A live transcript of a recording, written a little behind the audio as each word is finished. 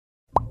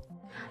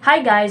Hi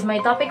guys, my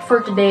topic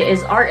for today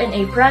is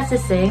RNA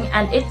processing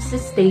and its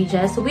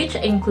stages, which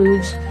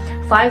includes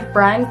 5'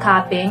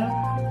 capping,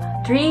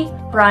 3'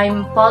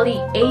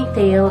 poly A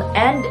tail,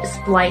 and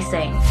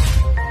splicing.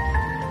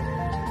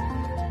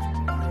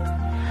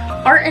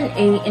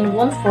 RNA in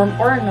one form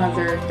or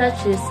another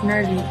touches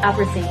nearly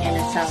everything in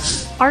a cell.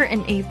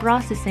 RNA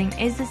processing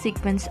is the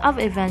sequence of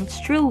events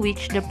through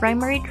which the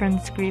primary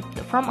transcript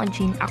from a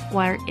gene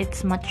acquires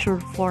its mature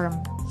form.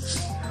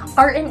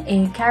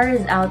 RNA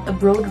carries out a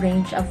broad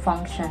range of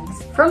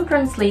functions, from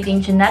translating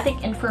genetic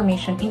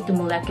information into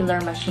molecular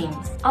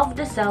machines of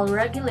the cell,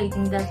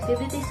 regulating the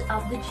activities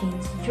of the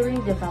genes during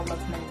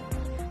development,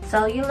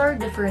 cellular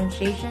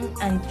differentiation,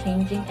 and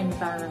changing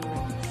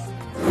environments.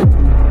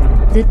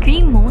 The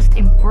three most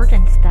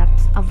important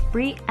steps of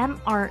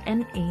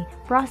pre-mRNA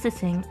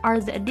processing are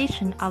the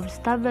addition of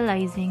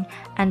stabilizing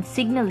and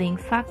signaling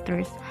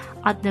factors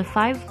at the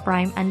 5'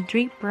 and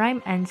 3'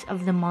 ends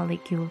of the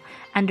molecule,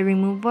 and the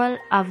removal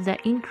of the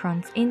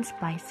introns in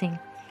splicing.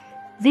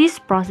 These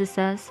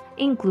processes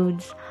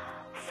includes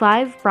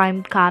 5'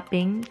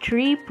 capping,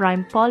 3'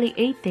 poly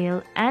A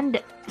tail,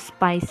 and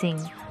splicing.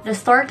 The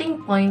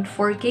starting point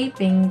for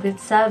capping with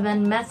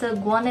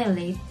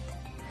 7-methylguanylate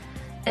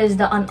is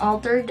the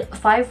unaltered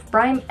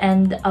 5'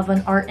 end of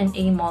an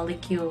RNA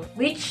molecule,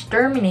 which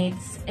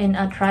terminates in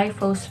a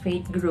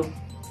triphosphate group.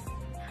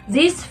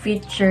 This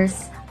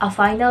features a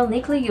final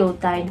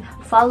nucleotide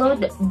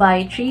followed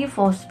by 3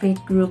 phosphate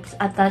groups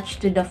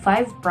attached to the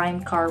 5'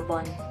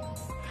 carbon.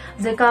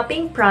 The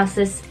capping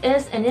process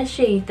is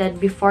initiated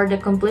before the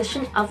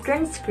completion of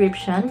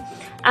transcription,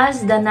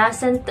 as the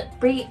nascent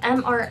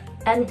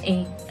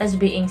pre-mRNA is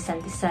being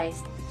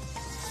synthesized.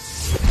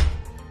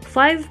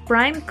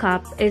 5'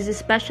 cap is a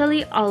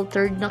specially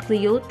altered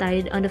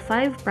nucleotide on the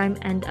 5'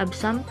 end of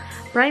some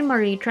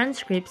primary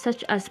transcripts,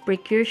 such as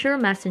precursor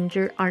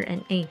messenger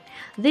RNA.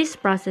 This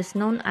process,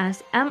 known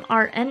as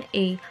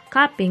mRNA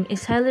capping,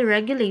 is highly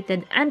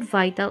regulated and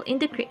vital in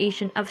the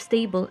creation of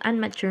stable and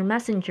mature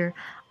messenger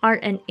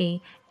RNA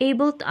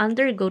able to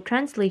undergo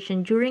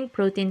translation during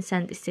protein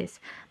synthesis.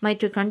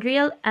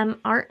 Mitochondrial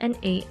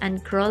mRNA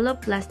and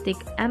chloroplast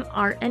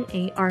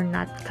mRNA are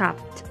not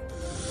capped.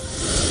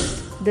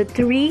 The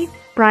 3'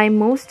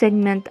 most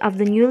segment of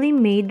the newly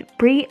made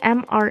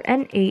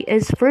pre-mRNA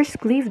is first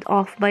cleaved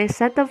off by a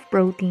set of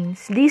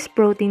proteins. These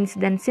proteins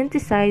then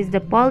synthesize the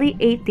poly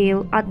A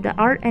tail at the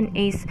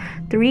RNA's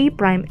 3'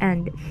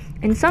 end.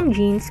 In some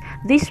genes,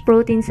 these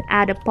proteins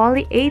add a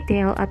poly A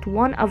tail at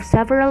one of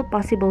several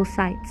possible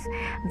sites.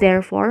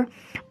 Therefore,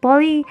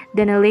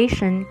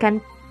 polydenylation can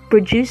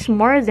produce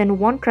more than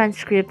one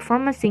transcript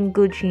from a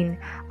single gene,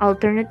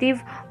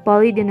 alternative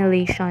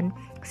polydenylation,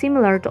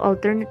 similar to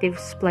alternative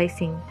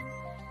splicing.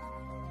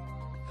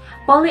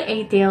 Poly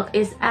A tail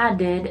is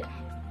added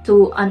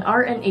to an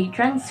RNA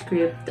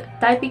transcript,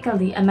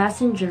 typically a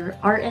messenger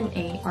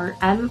RNA or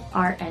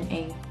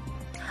mRNA.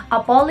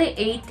 A poly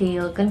A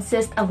tail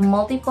consists of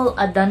multiple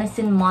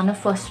adenosine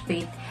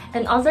monophosphate.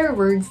 In other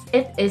words,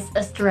 it is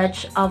a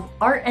stretch of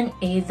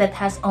RNA that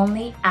has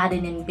only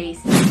adenine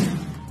bases.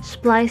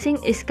 Splicing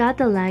is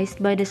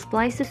catalyzed by the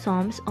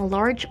spliceosomes, a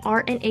large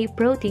RNA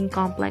protein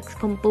complex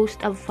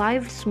composed of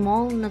 5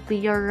 small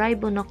nuclear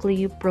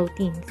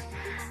ribonucleoproteins.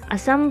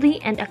 Assembly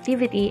and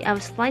activity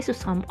of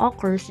spliceosome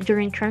occurs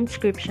during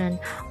transcription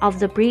of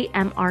the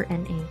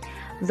pre-mRNA.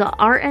 The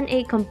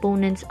RNA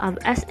components of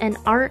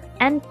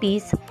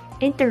snRNPs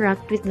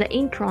interact with the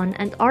intron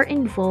and are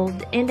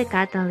involved in the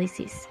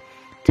catalysis.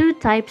 Two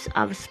types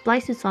of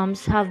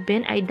spliceosomes have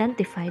been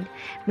identified,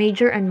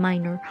 major and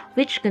minor,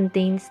 which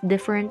contains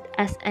different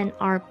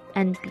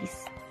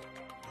snRNPs.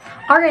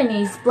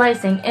 RNA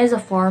splicing is a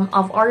form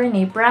of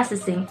RNA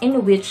processing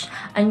in which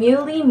a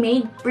newly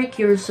made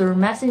precursor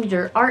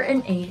messenger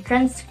RNA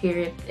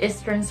transcript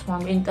is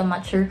transformed into a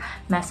mature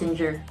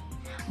messenger.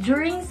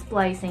 During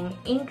splicing,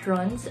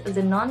 introns,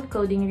 the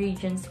non-coding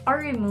regions,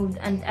 are removed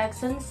and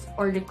exons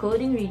or the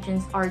coding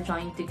regions are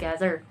joined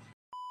together.